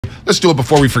Let's do it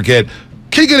before we forget.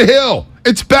 King of the Hill.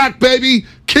 It's back, baby.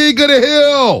 King of the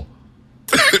Hill.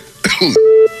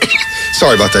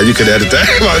 Sorry about that. You could edit that.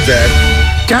 My bad.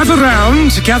 Gather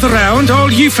round, all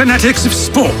ye fanatics of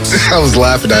sports. I was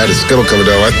laughing. I had a skittle coming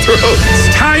down my throat.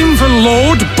 It's time for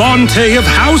Lord Bonta of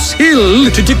House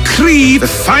Hill to decree the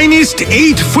finest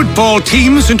 8 football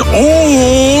teams and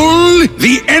all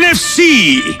the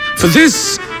NFC. For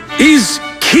this is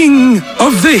King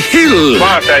of the Hill.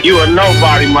 Bonta, you are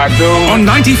nobody, my dude. On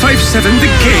 95.7 The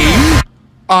Game.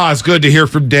 It's good to hear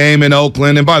from Dame in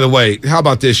Oakland. And by the way, how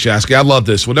about this, Shasky? I love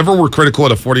this. Whenever we're critical of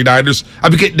the 49ers,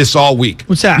 I've been getting this all week.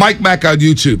 What's that? Mike Mack on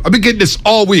YouTube. I've been getting this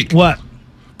all week. What?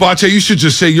 Bonta, you should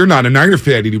just say you're not a Niner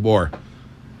fan anymore.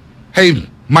 Hey,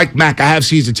 Mike Mack, I have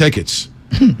season tickets.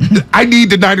 I need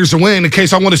the Niners to win in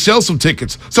case I want to sell some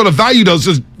tickets. So the value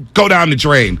doesn't go down the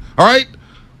drain. All right?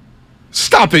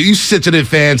 Stop it, you sensitive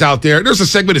fans out there. There's a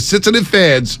segment of sensitive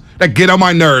fans that get on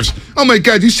my nerves. Oh, my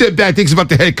God, you said bad things about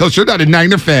the head coach. You're not a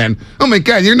Niner fan. Oh, my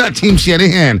God, you're not Team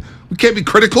Shanahan. We can't be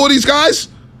critical of these guys?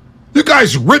 You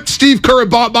guys ripped Steve Kerr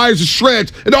and Bob Myers to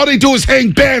shreds, and all they do is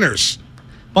hang banners.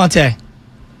 Bonta,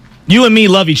 you and me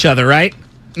love each other, right?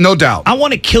 No doubt. I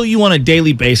want to kill you on a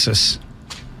daily basis.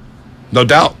 No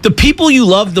doubt. The people you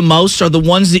love the most are the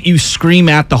ones that you scream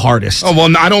at the hardest. Oh, well,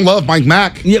 I don't love Mike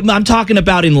Mack. Yeah, I'm talking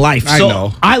about in life. I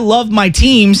know. I love my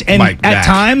teams, and at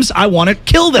times I want to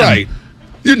kill them. Right.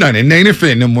 You're not a Niner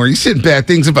fan no more. You said bad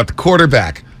things about the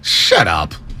quarterback. Shut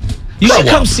up. You should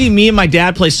come see me and my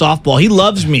dad play softball. He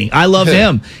loves me. I love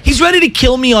him. He's ready to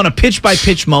kill me on a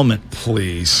pitch-by-pitch moment.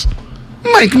 Please.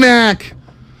 Mike Mack.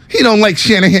 He don't like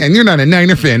Shanahan. You're not a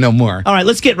Niner fan no more. All right,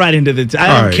 let's get right into this.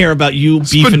 I don't care about you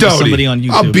beefing with somebody on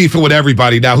YouTube. I'm beefing with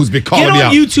everybody now who's been calling me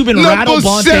out. Get on YouTube and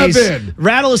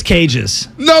rattle his cages.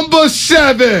 Number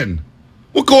 7.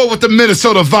 We're going with the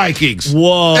Minnesota Vikings.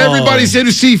 Whoa. Everybody's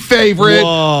NFC favorite.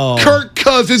 Whoa. Kirk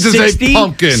Cousins is a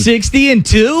pumpkin.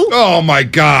 60-2? Oh, my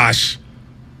gosh.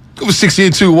 It was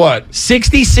 60-2 what?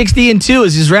 60-2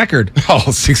 is his record.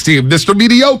 Oh, 60, Mr.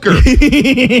 Mediocre.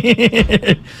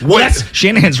 Well, that's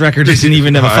Shanahan's record isn't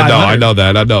even a 500. I know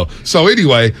that. So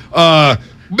anyway,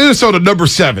 Minnesota number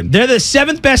 7. They're the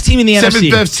 7th best team in the NFC.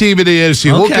 7th best team in the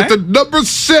NFC. Okay. We'll get to number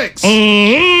 6. You're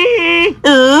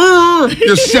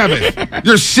 7th.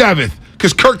 You're 7th.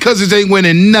 Because Kirk Cousins ain't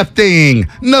winning nothing.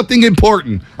 Nothing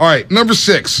important. All right, number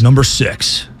 6. Number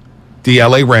 6. The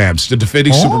LA Rams, the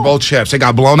defending Super Bowl champs. They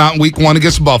got blown out in week 1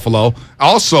 against Buffalo.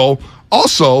 Also,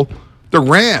 the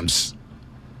Rams,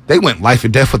 they went life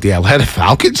and death with the Atlanta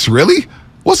Falcons. Really?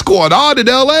 What's going on in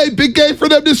LA? Big game for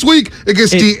them this week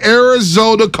against the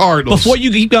Arizona Cardinals. Before you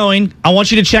keep going, I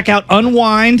want you to check out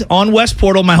Unwind on West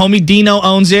Portal. My homie Dino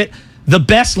owns it. The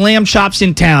best lamb chops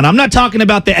in town. I'm not talking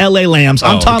about the LA lambs.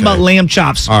 I'm talking about lamb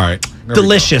chops. All right.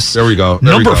 Delicious. There we go.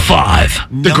 Number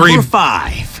 5. Number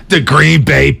 5. The Green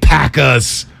Bay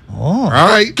Packers. Oh. All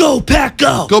right. Go, Pack,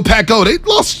 go. Go, Pack, go. They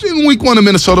lost in week 1 in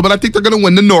Minnesota, but I think they're going to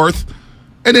win the North.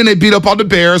 And then they beat up on the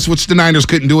Bears, which the Niners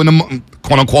couldn't do in the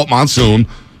quote-unquote monsoon.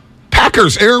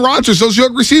 Packers, Aaron Rodgers, those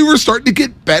young receivers starting to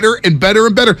get better and better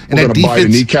and better. And We're that defense. Buy a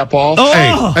kneecap off.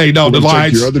 Oh. Hey, no, the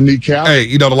Lions. Your other kneecap. Hey,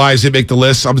 you know, the Lions didn't make the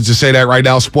list. I'm just say that right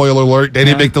now. Spoiler alert. They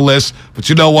didn't make the list. But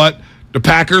you know what? The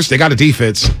Packers, they got a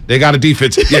defense. Yeah, 2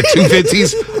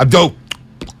 Vincies. I'm dope.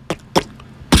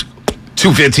 2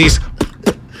 Vincies.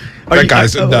 That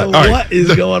guy's a nut. All right. What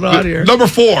is going on here? Number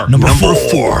 4. Number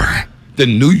 4. The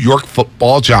New York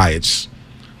Football Giants.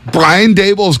 Brian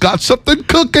Daboll's got something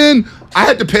cooking. I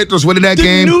had the Panthers winning that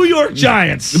game. The New York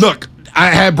Giants. Look, I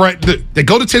had they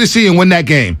go to Tennessee and win that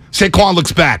game. Saquon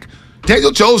looks back.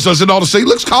 Daniel Jones doesn't all of a sudden. He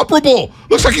looks comparable.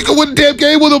 Looks like he could win the damn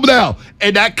game with him now.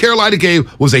 And that Carolina game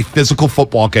was a physical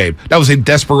football game. That was a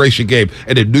desperation game.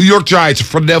 And the New York Giants in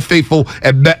front of their faithful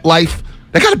at MetLife,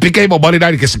 they got a big game on Monday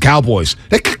night against the Cowboys.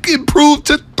 They could improve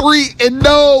to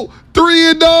 3-0.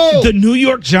 3-0. The New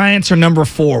York Giants are number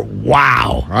 4.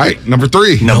 Wow. All right, number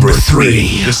 3. Number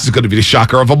 3. This is going to be the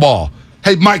shocker of them all.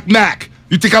 Hey, Mike Mack.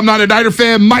 You think I'm not a Niner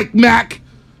fan? Mike Mack.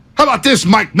 How about this,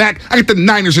 Mike Mack? I got the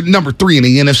Niners at number 3 in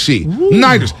the NFC. Ooh.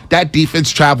 Niners. That defense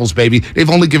travels, baby. They've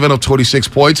only given up 26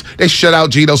 points. They shut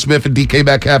out Geno Smith and DK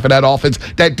Metcalf in that offense.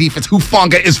 That defense,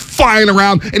 Hufanga, is flying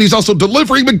around, and he's also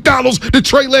delivering McDonald's to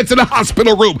Trey Lance in the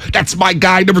hospital room. That's my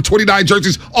guy. Number 29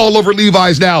 jerseys all over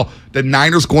Levi's now. The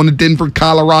Niners going to Denver,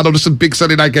 Colorado. This is a big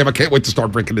Sunday night game. I can't wait to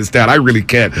start breaking this down. I really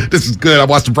can't. This is good. I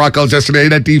watched the Broncos yesterday.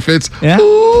 That defense. Yeah.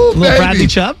 Ooh, little Bradley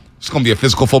Chubb. It's going to be a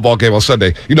physical football game on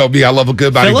Sunday. You know me, I love a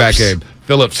good body back game.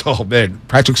 Phillips, oh man.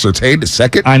 Patrick Surtain, the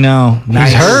second. I know.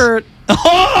 Nice. He's hurt.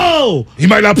 Oh! He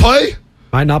might not play?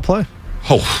 Might not play.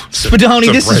 Oh,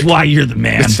 Spadoni, this is why you're the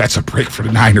man. That's a break for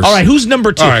the Niners. All right, who's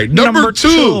number 2? All right, number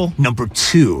two. Number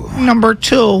 2. Number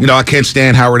 2. You know, I can't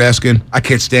stand Howard Eskin. I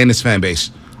can't stand this fan base.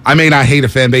 I may not hate a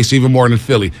fan base even more than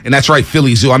Philly. And that's right,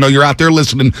 Philly Zoo. I know you're out there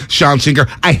listening, Sean Singer.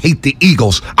 I hate the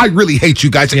Eagles. I really hate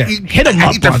you guys. Yeah. Hit 'em I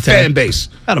up, hate their Bonta. fan base.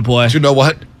 Attaboy. But you know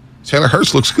what? Taylor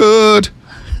Hurts looks good.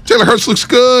 Taylor Hurts looks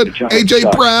good. A.J.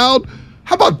 Brown.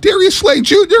 How about Darius Slade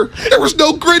Jr.? There was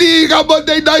no grittying on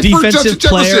Monday night for Justin Defensive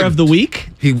player Jefferson. of the week?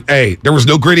 There was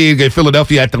no grittying in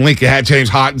Philadelphia at the link. You had James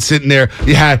Houghton sitting there.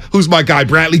 You had, who's my guy,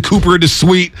 Bradley Cooper in the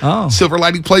suite. Oh. Silver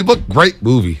Lining Playbook. Great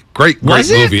movie. Great Was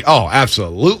it? movie. Oh,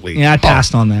 absolutely. Yeah, I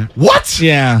passed on that. What?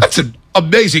 Yeah. That's an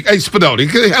amazing. Hey, Spadoni,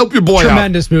 can you help your boy out?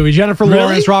 Tremendous movie. Jennifer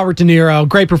Lawrence, Robert De Niro.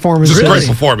 Great performance. Just a great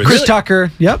performance. Chris Tucker.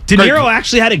 Yep. De Niro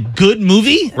actually had a good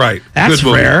movie? Right. That's Good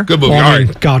movie. rare. Good movie. Well, All I mean,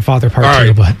 right. Godfather Part All 2,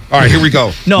 right. but All right, here we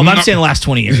go. No, I'm saying the last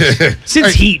 20 years. Since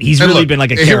Hey, Heat, he's hey, really look, been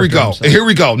like a here character. we go. himself. Here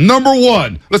we go. Number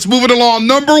 1. Let's move it along.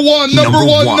 Number one. Number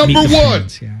one. Meet the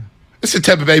fans, yeah. It's the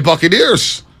Tampa Bay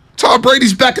Buccaneers. Tom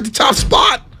Brady's back at the top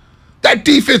spot. That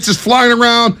defense is flying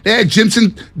around. They had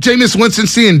Jameis Winston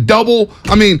seeing double.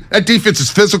 I mean, that defense is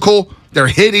physical. They're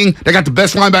hitting. They got the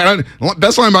best linebacker.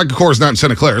 Best linebacker core is not in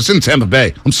Santa Clara. It's in Tampa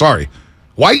Bay. I'm sorry.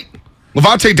 White,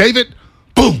 Levante David,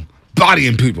 boom,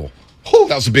 bodying people. Whew,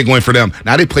 that was a big win for them.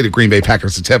 Now they play the Green Bay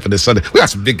Packers in Tampa this Sunday. We got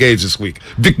some big games this week.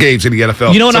 Big games in the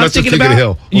NFL. You know what I'm that's just thinking king of the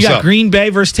about? hill. You What's got up? Green Bay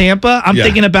versus Tampa. I'm Yeah.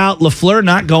 thinking about LaFleur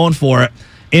not going for it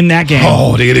in that game.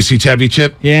 Oh, the NFC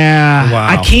Championship? Yeah. Wow.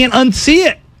 I can't unsee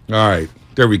it. All right,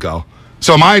 there we go.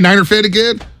 So am I a Niner fan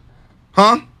again?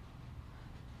 Huh?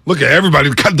 Look at everybody.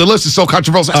 The list is so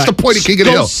controversial. That's the point of King of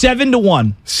the Go Hill.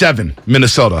 7-1. 7,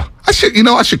 Minnesota. I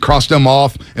should cross them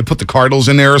off and put the Cardinals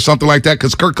in there or something like that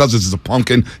because Kirk Cousins is a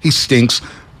pumpkin. He stinks.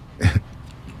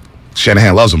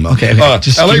 Shanahan loves him, though. Okay,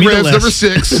 just LA give me the Rams, list.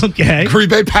 number 6. Okay. Green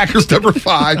Bay Packers, number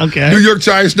 5. Okay. New York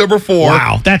Giants, number 4.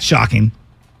 Wow, that's shocking.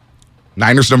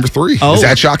 Niners, number 3. Oh. Is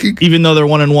that shocking? Even though they're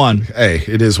 1-1. Hey,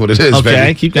 it is what it is, Okay,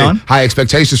 baby. keep going. Hey, high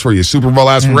expectations for you. Super Bowl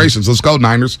aspirations. Let's go,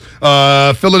 Niners.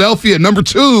 Philadelphia, number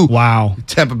 2. Wow.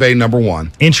 Tampa Bay, number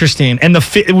 1. Interesting. And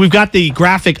we've got the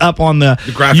graphic up on the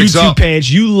graphic's YouTube up.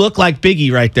 page. You look like Biggie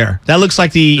right there. That looks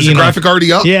like the Is the graphic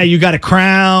already up? Yeah, you got a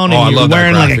crown Oh, I and you're love that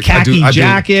wearing like a graphic. I khaki do.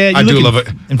 jacket. I You're do looking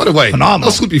love it. By the way, phenomenal.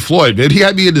 no Sleepy Floyd, man. He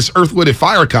had me in this Earth, Wind, and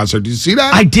Fire concert. Did you see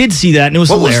that? I did see that and it was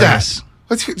What hilarious. was that?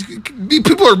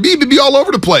 People are memeing me all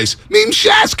over the place. Meme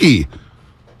Shasky.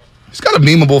 He's got a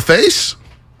memeable face.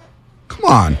 Come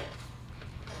on.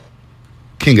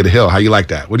 King of the Hill. How you like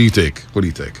that? What do you think? What do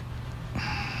you think?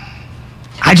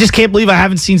 I just can't believe I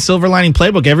haven't seen Silver Lining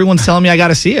Playbook. Everyone's telling me I got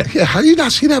to see it. Yeah, how do you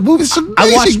not see that movie? It's an I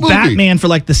amazing watched movie. Batman for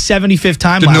like the 75th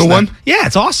time The last new night. one? Yeah,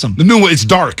 it's awesome. The new one, it's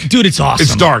dark. Dude, it's awesome.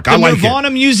 It's dark. The I like Nirvana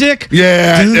it. music.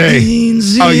 Yeah. The Hey.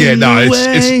 beans Oh yeah, in no, the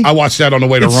it's. way. I watched that on the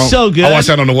way to It's Rome. so good. I watched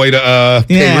that on the way to Yeah.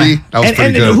 Perry. That was and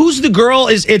pretty good. who's the girl?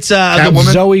 It's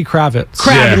Catwoman? Zoe Kravitz.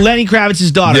 Yeah. Lenny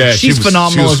Kravitz's daughter. Yeah, She's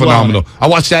phenomenal She was as well. phenomenal. I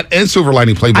watched that and Silver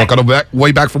Lining Playbook on the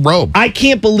way back from Rome. I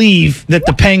can't believe that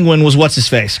the Penguin was what's his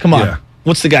face. Come on. Yeah.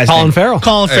 What's the guy's Colin name? Farrell.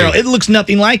 Colin Farrell. Hey. It looks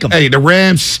nothing like him. Hey, the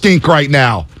Rams stink right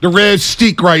now. The Rams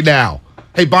stink right now.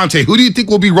 Hey, Bonta, who do you think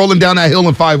will be rolling down that hill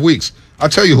in 5 weeks? I'll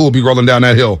tell you who will be rolling down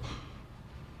that hill.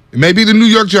 It may be the New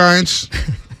York Giants,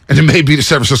 and it may be the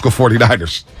San Francisco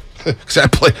 49ers. 'Cause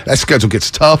that schedule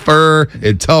gets tougher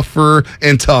and tougher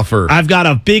and tougher. I've got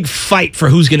a big fight for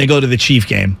who's going to go to the Chief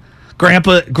game.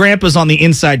 Grandpa's on the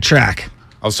inside track.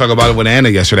 I was talking about it with Anna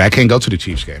yesterday. I can't go to the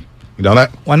Chiefs game. You know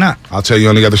that? Why not? I'll tell you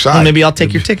on the other side. Well, maybe I'll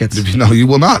take your tickets. No, you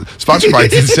will not. Sponsored by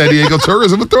the San Diego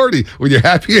Tourism Authority. When you're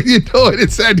happy and you know it in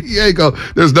San Diego,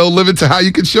 there's no limit to how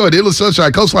you can show it. Endless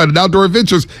sunshine, coastline, and outdoor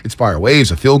adventures. Inspire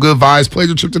waves of feel-good vibes. Plan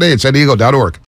your trip today at san diego.org.